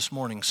with us this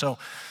morning. So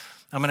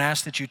I'm going to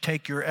ask that you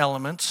take your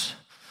elements,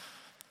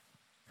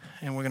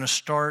 and we're going to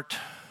start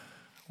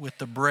with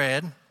the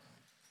bread.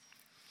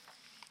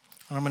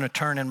 I'm going to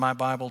turn in my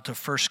Bible to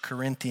 1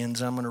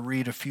 Corinthians. I'm going to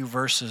read a few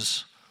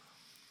verses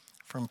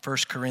from 1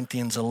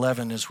 Corinthians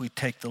 11 as we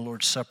take the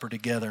Lord's Supper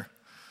together.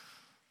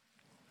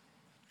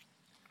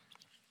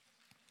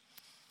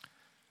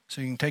 So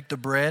you can take the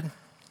bread.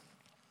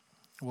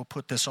 We'll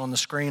put this on the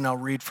screen. I'll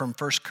read from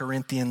 1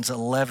 Corinthians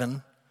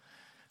 11,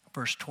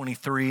 verse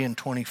 23 and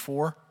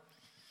 24.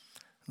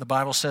 The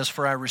Bible says,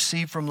 "For I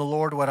received from the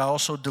Lord what I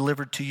also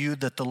delivered to you,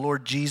 that the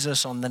Lord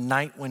Jesus, on the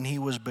night when he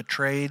was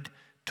betrayed,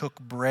 took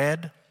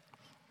bread.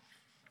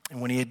 And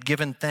when he had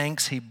given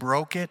thanks, he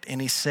broke it, and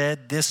he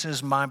said, 'This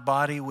is my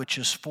body, which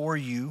is for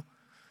you.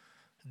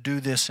 Do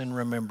this in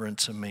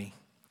remembrance of me.'"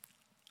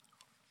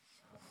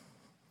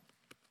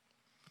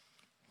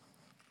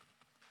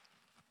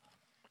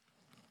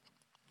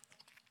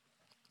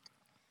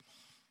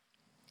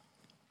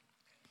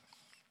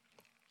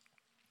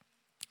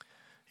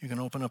 You can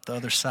open up the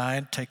other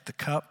side, take the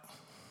cup.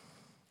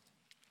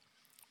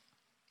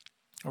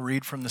 I'll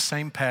read from the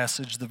same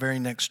passage, the very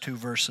next two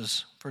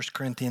verses. 1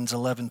 Corinthians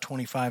 11,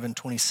 25 and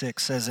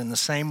 26 says, "In the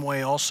same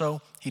way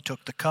also he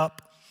took the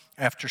cup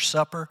after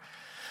supper,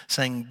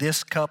 saying,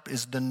 'This cup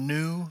is the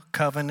new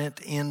covenant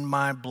in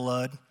my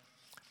blood.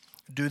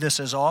 Do this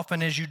as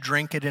often as you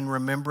drink it in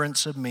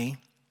remembrance of me.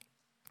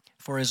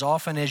 For as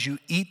often as you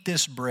eat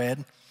this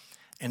bread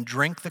and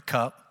drink the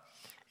cup,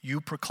 you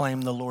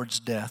proclaim the Lord's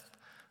death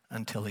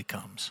until he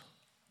comes.'"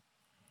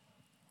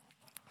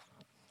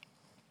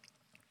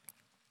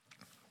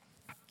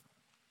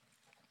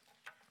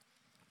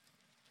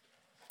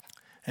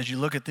 As you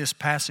look at this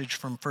passage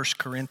from 1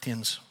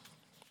 Corinthians,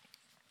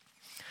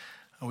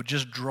 I would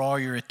just draw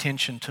your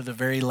attention to the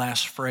very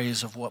last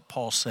phrase of what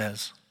Paul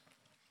says.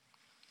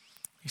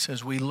 He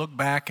says, we look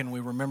back and we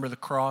remember the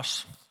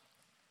cross.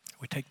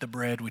 We take the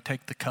bread, we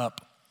take the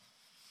cup.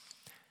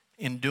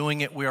 In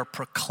doing it, we are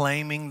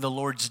proclaiming the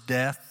Lord's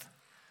death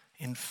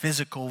in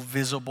physical,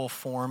 visible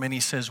form. And he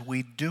says,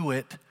 we do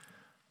it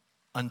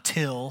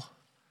until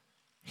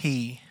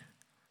he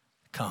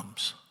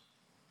comes.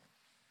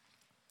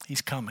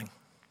 He's coming.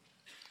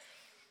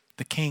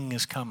 The King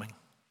is coming.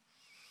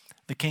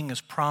 The King has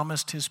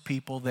promised his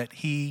people that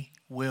he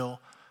will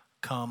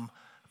come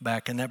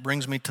back. And that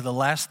brings me to the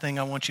last thing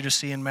I want you to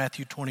see in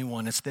Matthew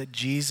 21. It's that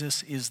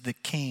Jesus is the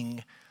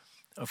King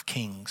of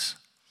kings.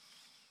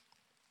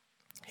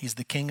 He's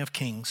the King of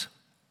kings.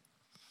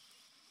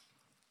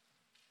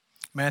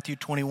 Matthew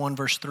 21,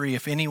 verse 3,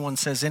 "If anyone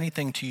says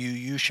anything to you,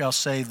 you shall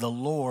say, 'The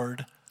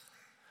Lord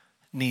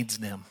needs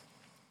them.'"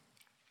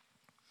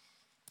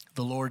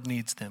 The Lord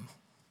needs them.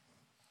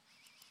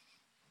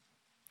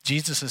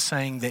 Jesus is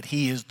saying that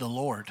he is the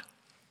Lord.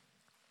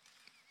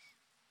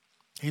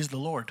 He's the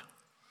Lord.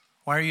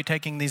 Why are you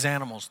taking these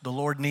animals? The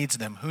Lord needs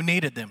them. Who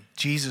needed them?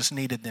 Jesus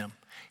needed them.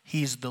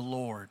 He's the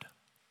Lord.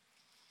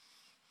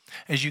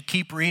 As you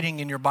keep reading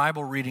in your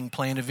Bible reading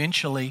plan,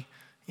 eventually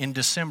in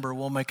December,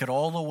 we'll make it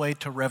all the way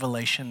to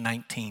Revelation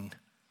 19.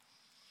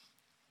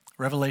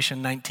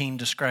 Revelation 19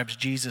 describes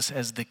Jesus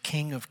as the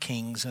King of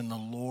kings and the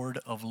Lord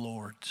of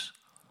lords.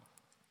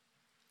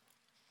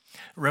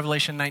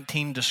 Revelation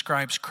 19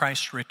 describes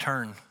Christ's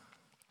return.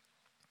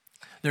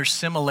 There's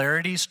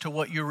similarities to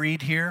what you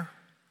read here,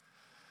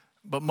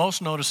 but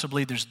most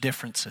noticeably there's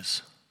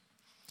differences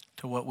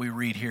to what we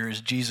read here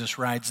as Jesus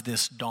rides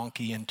this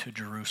donkey into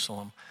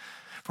Jerusalem.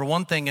 For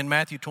one thing, in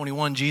Matthew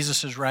 21,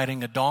 Jesus is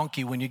riding a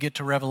donkey. When you get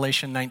to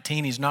Revelation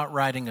 19, he's not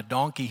riding a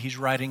donkey, he's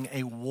riding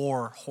a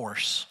war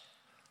horse.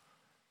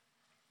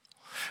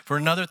 For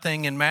another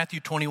thing, in Matthew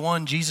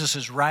 21, Jesus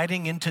is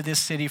riding into this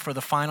city for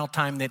the final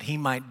time that he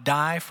might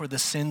die for the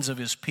sins of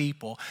his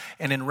people.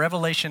 And in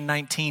Revelation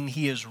 19,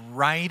 he is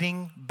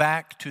riding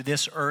back to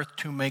this earth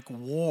to make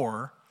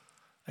war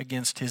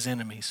against his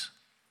enemies.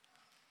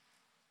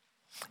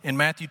 In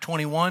Matthew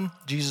 21,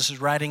 Jesus is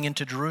riding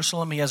into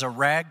Jerusalem. He has a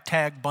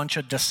ragtag bunch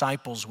of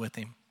disciples with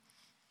him.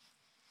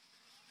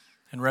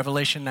 In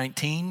Revelation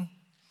 19,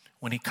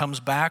 when he comes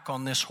back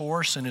on this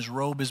horse and his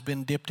robe has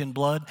been dipped in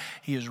blood,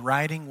 he is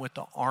riding with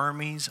the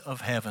armies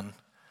of heaven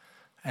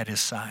at his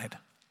side.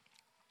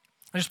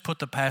 I just put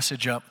the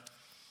passage up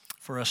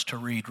for us to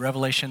read.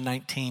 Revelation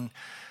 19.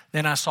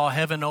 "Then I saw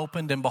heaven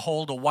opened, and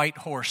behold, a white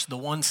horse. The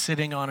one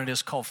sitting on it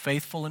is called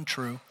Faithful and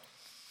True.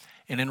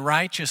 And in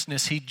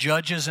righteousness he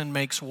judges and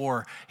makes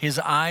war. His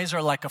eyes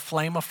are like a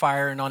flame of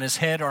fire, and on his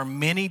head are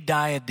many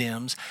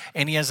diadems.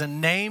 And he has a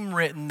name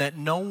written that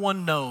no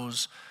one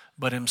knows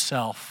but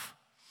himself.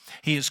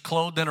 He is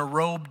clothed in a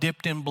robe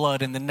dipped in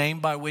blood, and the name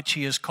by which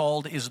he is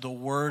called is the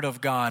Word of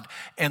God.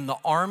 And the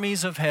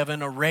armies of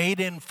heaven, arrayed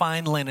in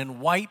fine linen,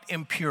 white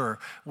and pure,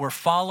 were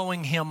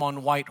following him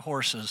on white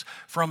horses.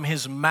 From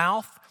his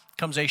mouth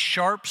comes a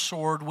sharp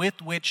sword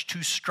with which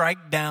to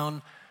strike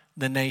down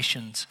the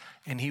nations,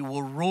 and he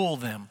will rule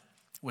them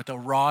with a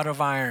rod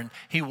of iron.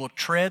 He will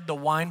tread the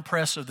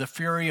winepress of the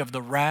fury of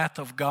the wrath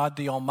of God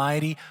the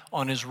Almighty.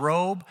 On his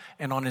robe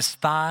and on his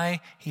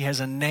thigh, he has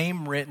a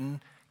name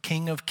written,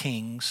 King of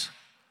Kings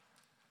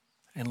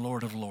and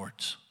Lord of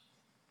Lords.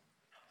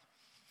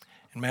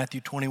 In Matthew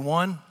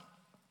 21,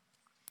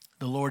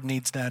 the Lord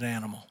needs that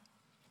animal.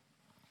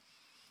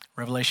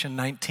 Revelation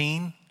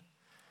 19,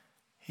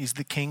 he's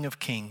the King of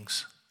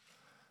Kings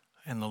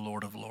and the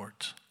Lord of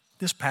Lords.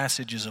 This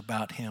passage is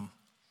about him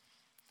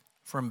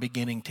from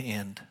beginning to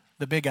end.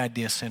 The big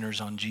idea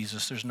centers on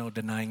Jesus. There's no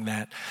denying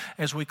that.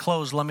 As we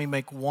close, let me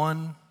make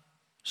one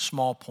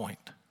small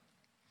point.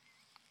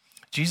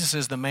 Jesus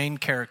is the main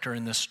character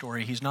in this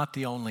story. He's not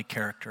the only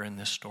character in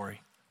this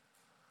story.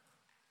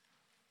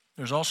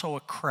 There's also a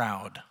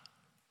crowd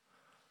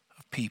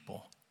of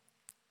people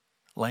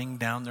laying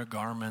down their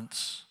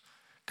garments,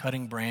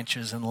 cutting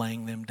branches and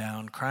laying them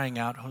down, crying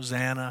out,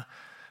 Hosanna,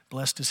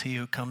 blessed is he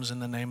who comes in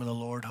the name of the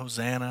Lord,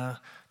 Hosanna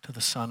to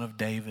the Son of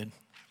David.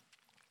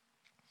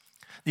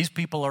 These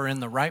people are in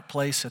the right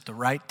place at the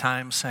right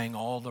time, saying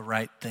all the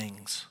right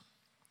things.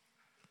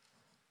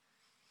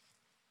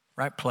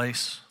 Right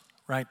place,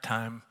 right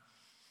time,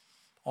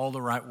 all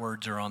the right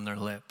words are on their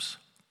lips.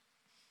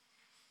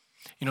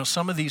 You know,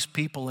 some of these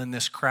people in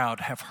this crowd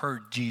have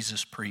heard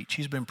Jesus preach.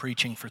 He's been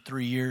preaching for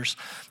 3 years.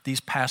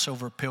 These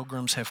Passover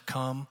pilgrims have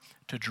come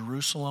to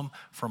Jerusalem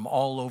from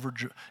all over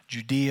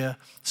Judea,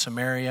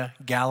 Samaria,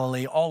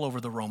 Galilee, all over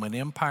the Roman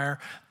Empire.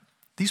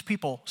 These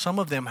people, some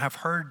of them have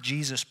heard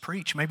Jesus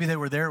preach. Maybe they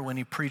were there when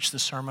he preached the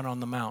Sermon on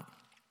the Mount.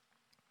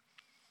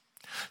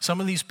 Some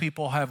of these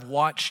people have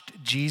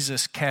watched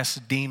Jesus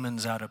cast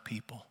demons out of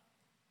people.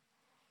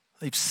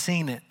 They've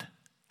seen it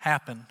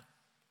happen.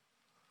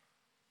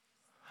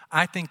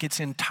 I think it's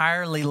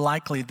entirely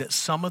likely that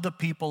some of the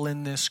people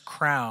in this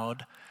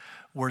crowd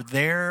were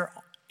there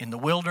in the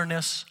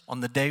wilderness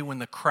on the day when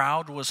the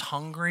crowd was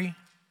hungry,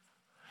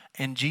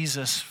 and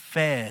Jesus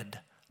fed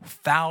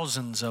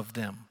thousands of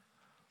them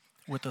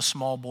with a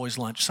small boy's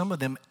lunch. Some of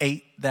them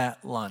ate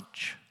that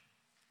lunch.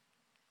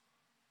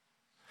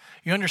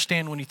 You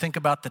understand, when you think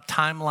about the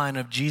timeline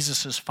of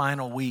Jesus'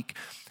 final week,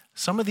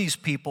 some of these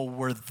people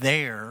were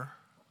there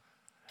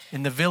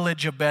in the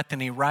village of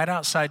Bethany, right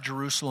outside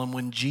Jerusalem,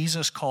 when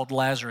Jesus called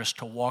Lazarus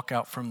to walk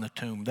out from the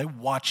tomb. They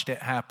watched it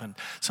happen.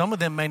 Some of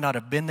them may not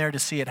have been there to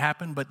see it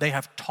happen, but they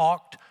have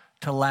talked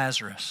to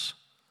Lazarus.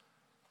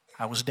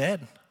 I was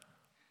dead.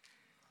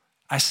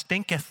 I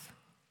stinketh.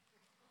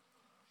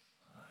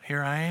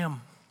 Here I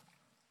am.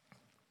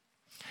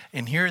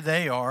 And here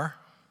they are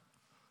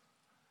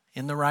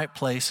in the right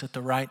place at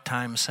the right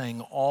time, saying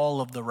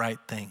all of the right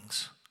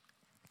things.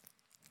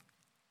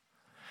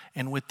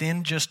 And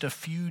within just a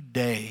few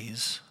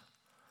days,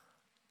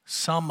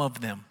 some of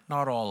them,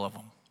 not all of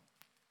them,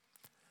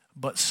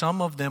 but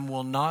some of them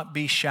will not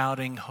be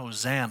shouting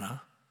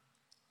Hosanna.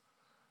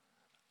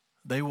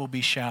 They will be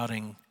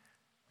shouting,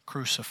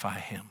 crucify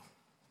him.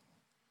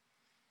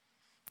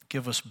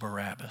 Give us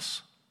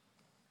Barabbas.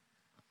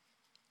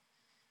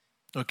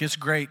 Look, it's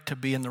great to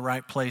be in the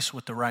right place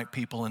with the right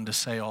people and to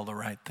say all the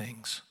right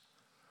things.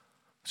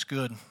 It's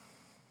good.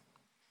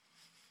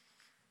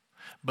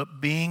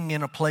 But being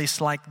in a place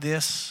like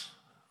this,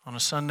 on a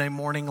Sunday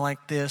morning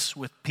like this,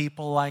 with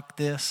people like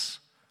this,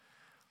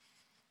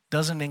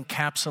 doesn't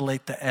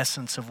encapsulate the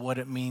essence of what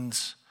it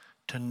means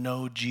to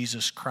know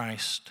Jesus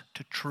Christ,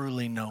 to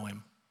truly know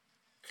him.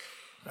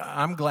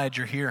 I'm glad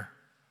you're here.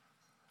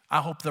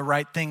 I hope the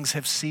right things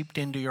have seeped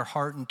into your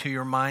heart and to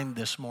your mind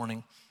this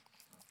morning.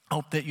 I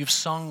hope that you've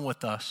sung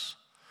with us.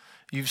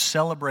 You've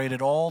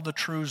celebrated all the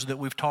truths that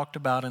we've talked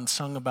about and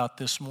sung about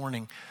this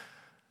morning.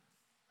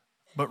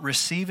 But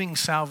receiving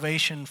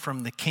salvation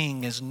from the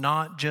King is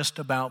not just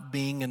about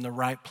being in the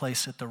right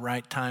place at the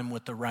right time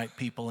with the right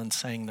people and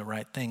saying the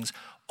right things.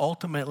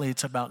 Ultimately,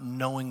 it's about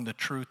knowing the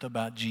truth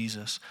about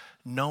Jesus,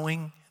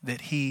 knowing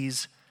that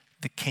he's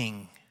the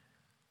King,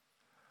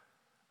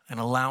 and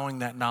allowing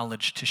that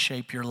knowledge to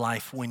shape your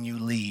life when you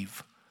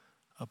leave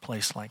a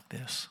place like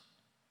this.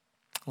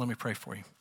 Let me pray for you.